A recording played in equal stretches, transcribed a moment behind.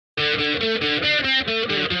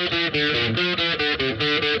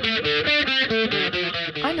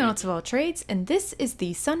I'm AlexofAllTrades, and this is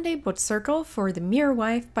the Sunday Book Circle for The Mere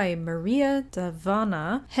Wife by Maria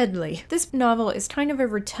Dahvana Headley. This novel is kind of a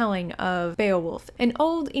retelling of Beowulf, an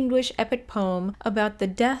old English epic poem about the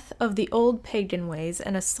death of the old pagan ways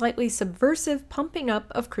and a slightly subversive pumping up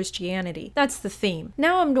of Christianity. That's the theme.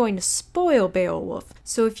 Now I'm going to spoil Beowulf,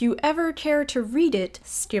 so if you ever care to read it,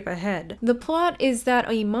 skip ahead. The plot is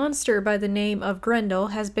that a monster by the name of Grendel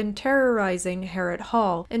has been terrorizing Harrod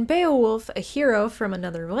Hall, and Beowulf, a hero from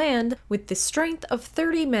another land, with the strength of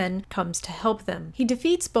 30 men, comes to help them. He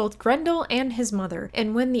defeats both Grendel and his mother,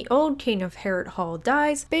 and when the old king of Harrod Hall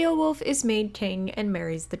dies, Beowulf is made king and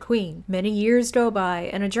marries the queen. Many years go by,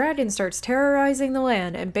 and a dragon starts terrorizing the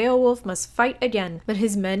land, and Beowulf must fight again, but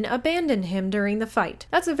his men abandon him during the fight.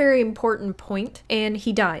 That's a very important point, and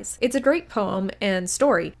he dies. It's a great poem and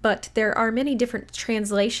story, but there are many different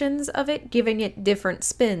translations of it, giving it different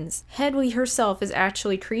spins. Headley herself is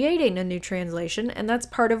actually creating a new translation, and that's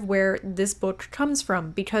part of where this book comes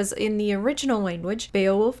from, because in the original language,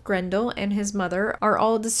 Beowulf, Grendel, and his mother are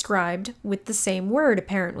all described with the same word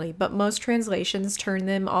apparently, but most translations turn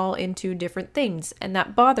them all into different things, and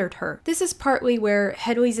that bothered her. This is partly where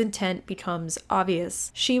Headley's intent becomes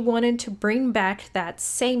obvious. She wanted to bring back that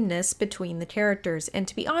sameness between the characters, and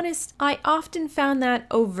to be honest, I often found that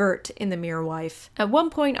overt in The Mere Wife. At one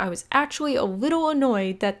point, I was actually a little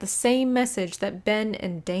annoyed that the same message that Ben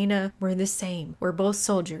and Dana were the same, were both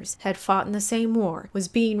soldiers, had fought in the same war, was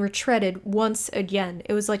being retreaded once again.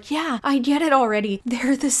 It was like, yeah, I get it already.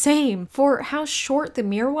 They're the same. For how short The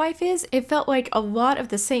Mere Wife is, it felt like a lot of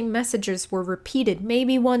the same messages were repeated,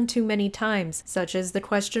 maybe one too many times, such as the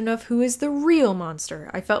question of who is the real monster.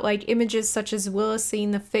 I felt like images such as Willa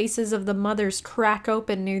seeing the faces of the mothers crack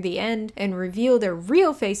open near the end and reveal their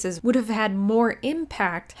real faces would have had more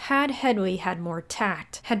impact had Headley had more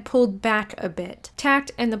tact, had pulled back a bit.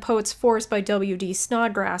 Tact and the Poet's Force by W.D.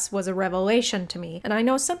 Snodgrass was a revelation to me, and I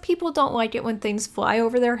know some people don't like it when things fly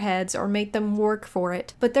over their heads or make them work for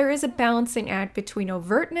it, but there is a balancing act between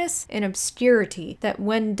overtness and obscurity that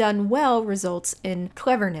when done well results in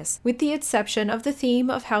cleverness, with the exception of the theme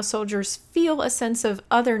of how soldiers feel a sense of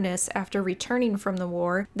otherness after returning from the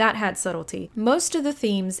war. That had subtlety. Most of the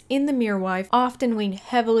themes in The Mere Wife often lean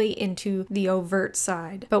heavily into the overt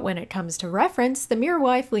side, but when it comes to reference, The Mere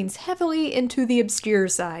Wife leans heavily into the obscure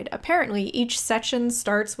side. Apparently, each section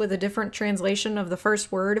starts with a different translation of the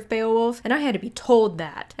first word of Beowulf, and I had to be told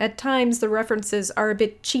that. At times, the references are a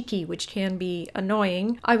bit cheeky, which can be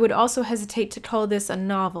annoying. I would also hesitate to call this a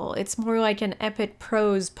novel. It's more like an epic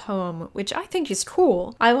prose poem, which I think is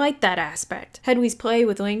cool. I like that aspect. Headley's play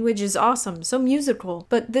with language is awesome, so musical,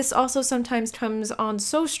 but this also sometimes comes on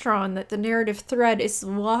so strong that the narrative thread is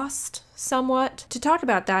lost somewhat. To talk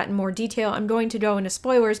about that in more detail, I'm going to go into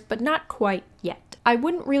spoilers, but not quite yet. I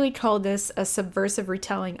wouldn't really call this a subversive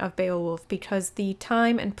retelling of Beowulf because the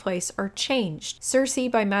time and place are changed. Circe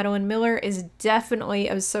by Madeline Miller is definitely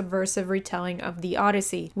a subversive retelling of The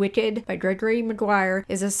Odyssey. Wicked by Gregory Maguire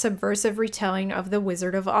is a subversive retelling of The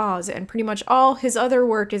Wizard of Oz, and pretty much all his other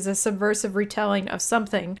work is a subversive retelling of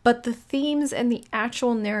something. But the themes and the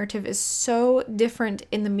actual narrative is so different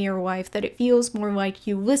in The Mere Wife that it feels more like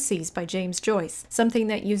Ulysses by James Joyce, something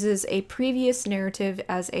that uses a previous narrative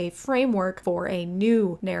as a framework for a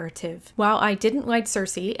new narrative. While I didn't like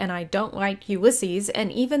Circe and I don't like Ulysses,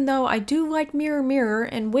 and even though I do like Mirror Mirror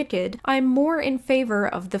and Wicked, I'm more in favor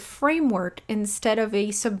of the framework instead of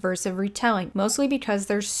a subversive retelling, mostly because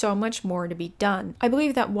there's so much more to be done. I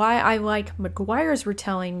believe that why I like Maguire's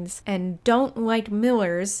retellings and don't like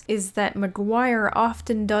Miller's is that Maguire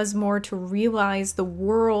often does more to realize the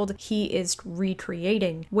world he is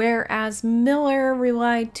recreating, whereas Miller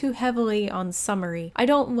relied too heavily on summary. I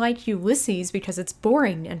don't like Ulysses because it's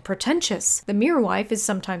boring and pretentious. The Mere Wife is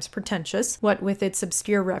sometimes pretentious, what with its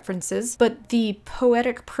obscure references, but the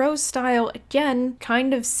poetic prose style again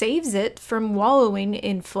kind of saves it from wallowing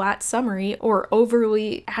in flat summary or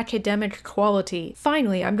overly academic quality.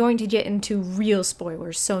 Finally, I'm going to get into real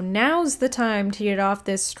spoilers, so now's the time to get off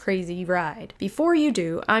this crazy ride. Before you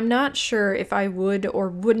do, I'm not sure if I would or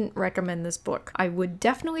wouldn't recommend this book. I would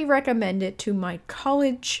definitely recommend it to my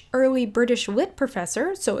college early British lit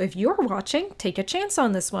professor, so if you're watching, take a chance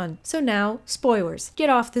on this one. So now, spoilers. Get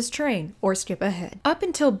off this train, or skip ahead. Up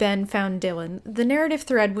until Ben found Dylan, the narrative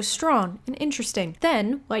thread was strong and interesting.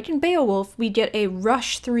 Then, like in Beowulf, we get a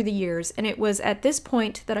rush through the years, and it was at this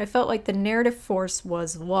point that I felt like the narrative force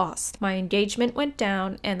was lost. My engagement went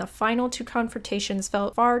down, and the final two confrontations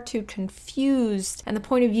felt far too confused, and the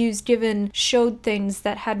point of views given showed things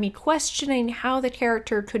that had me questioning how the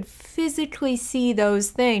character could physically see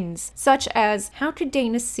those things, such as how could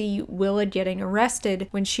Dana see Willa getting arrested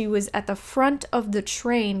when she was at the front of the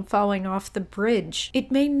train falling off the bridge?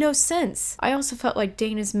 It made no sense. I also felt like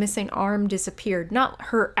Dana's missing arm disappeared. Not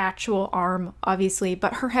her actual arm, obviously,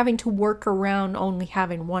 but her having to work around only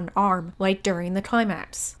having one arm, like during the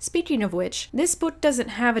climax. Speaking of which, this book doesn't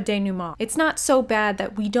have a denouement. It's not so bad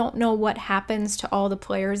that we don't know what happens to all the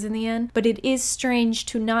players in the end, but it is strange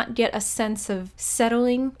to not get a sense of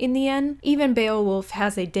settling in the end. Even Beowulf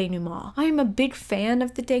has a denouement. I am a big fan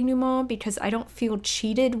of the denouement because I don't feel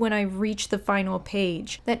cheated when I reach the final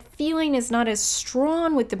page. That feeling is not as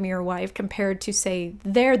strong with the Mirror Wife compared to, say,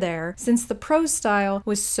 There, since the prose style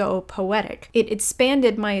was so poetic. It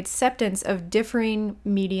expanded my acceptance of differing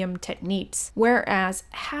medium techniques, whereas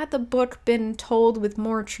had the book been told with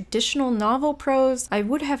more traditional novel prose, I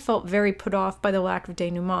would have felt very put off by the lack of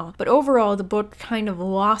denouement, but overall the book kind of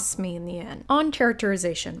lost me in the end. On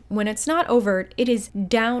characterization, when it's not overt, it is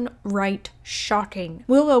downright shocking.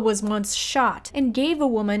 Willa was once shot and gave a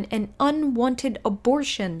woman an unwanted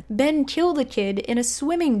abortion. Ben killed a kid in a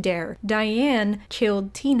swimming dare. Diane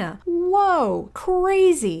killed Tina. Whoa,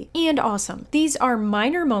 crazy and awesome. These are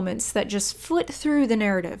minor moments that just flit through the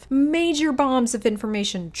narrative. Major bombs of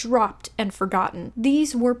information dropped and forgotten.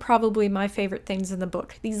 These were probably my favorite things in the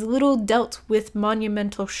book. These little dealt with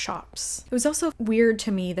monumental shocks. It was also weird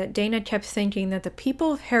to me that Dana kept thinking that the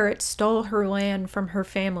people of Harrod stole her land from her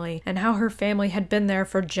family and how her family had been there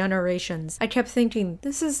for generations. I kept thinking,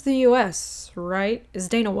 this is the US, right? Is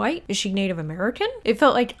Dana white? Is she Native American? It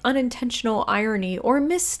felt like unintentional irony or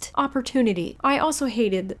missed opportunity. I also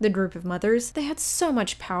hated the group of mothers. They had so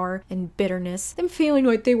much power and bitterness. Them feeling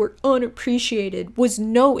like they were unappreciated was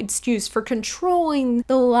no excuse for controlling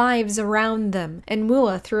the lives around them. And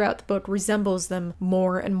Willa throughout the book resembles them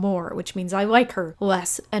more and more, which means I like her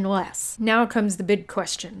less and less. Now comes the big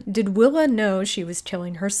question. Did Willa know she was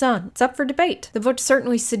killing her son? It's up for debate. The book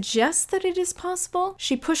certainly suggests that it is possible.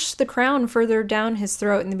 She pushed the crown further down his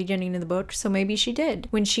throat in the beginning of the book, so maybe she did.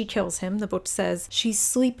 When she kills him, the book says she's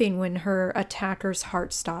sleeping when her attacker's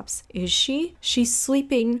heart stops. Is she? She's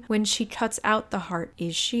sleeping when she cuts out the heart.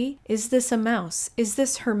 Is she? Is this a mouse? Is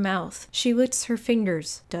this her mouth? She licks her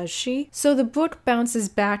fingers. Does she? So the book bounces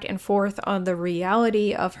back and forth on the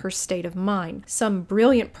reality of her state of mind. Some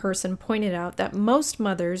brilliant person pointed out that most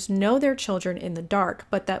mothers know their children in the dark,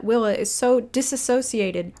 but that Willa is so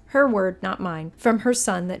disassociated, her word, not mine, from her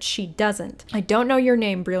son that she doesn't. I don't know your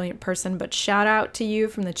name, brilliant person, but shout out to you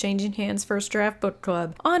from the Changing Hands First Draft Book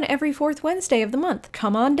Club on every fourth Wednesday of the month.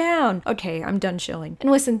 Come on down. Okay, I'm done shilling.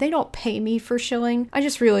 And listen, they don't pay me for shilling. I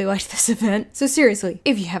just really liked this event. So seriously,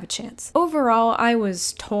 if you have a chance. Overall, I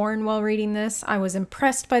was torn while reading this. I was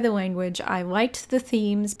impressed by the language. I liked the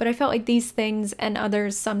themes, but I felt like these things and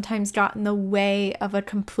others sometimes got in the way of a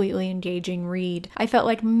completely engaging read. I felt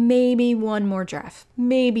like maybe one more draft,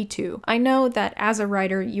 maybe two. I know that as a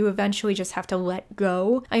writer, you eventually just have to let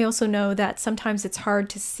go. I also know that sometimes it's hard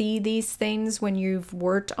to see these things when you've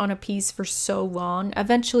worked on a piece for so long.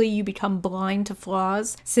 Eventually you become blind to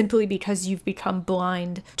flaws simply because you've become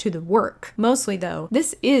blind to the work. Mostly though,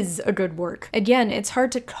 this is a good work. Again, it's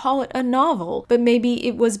hard to call it a novel, but maybe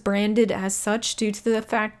it was branded as such due to the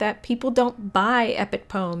fact that people don't buy epic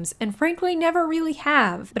poems, and frankly never really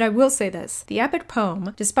have. But I will say this, the epic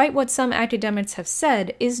poem, despite what some academics have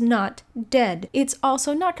said, is not dead. It's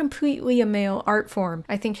also not completely a male art form.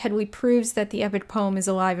 I think Headley proves that the epic poem is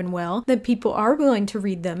alive and well, that people are willing to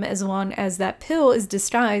read them as long as that pill is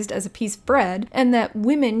disguised as a piece of bread, and that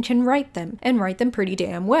women can write them, and write them pretty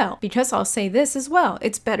damn well. Because I'll say this as well,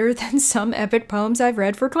 it's better than some epic poems I've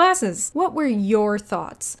read for classes. What were your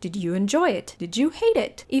thoughts? Did you enjoy it? Did you hate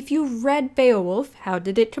it? If you read Beowulf, how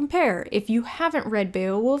did it compare? If you haven't read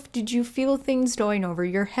Beowulf, did you feel things going over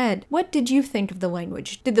your head? What did you think of the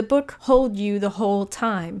language? Did the book hold you the whole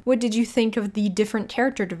time? What did you think of the different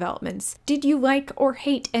character developments? Did you like or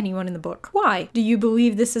hate anyone in the book? Why? Do you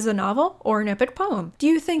believe this is a novel or an epic poem? Do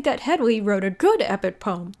you think that Headley wrote a good epic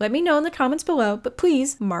poem? Let me know in the comments below, but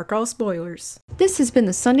please mark all spoilers. This has been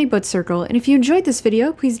the Sunday Book Circle, and if you enjoyed this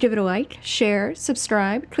video, please give it a like, share,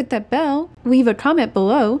 subscribe, click that bell, leave a comment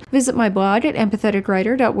below, visit my blog at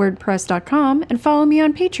empatheticwriter.wordpress.com, and follow me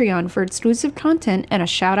on Patreon for exclusive content and a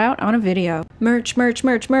shout out on a video. Merch, merch,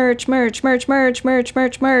 merch, merch, merch, merch, merch, merch,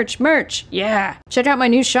 merch, merch, merch. Yeah! Check out my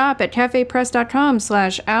new shop at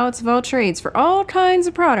cafepress.com/AlexofAllTrades for all kinds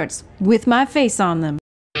of products with my face on them.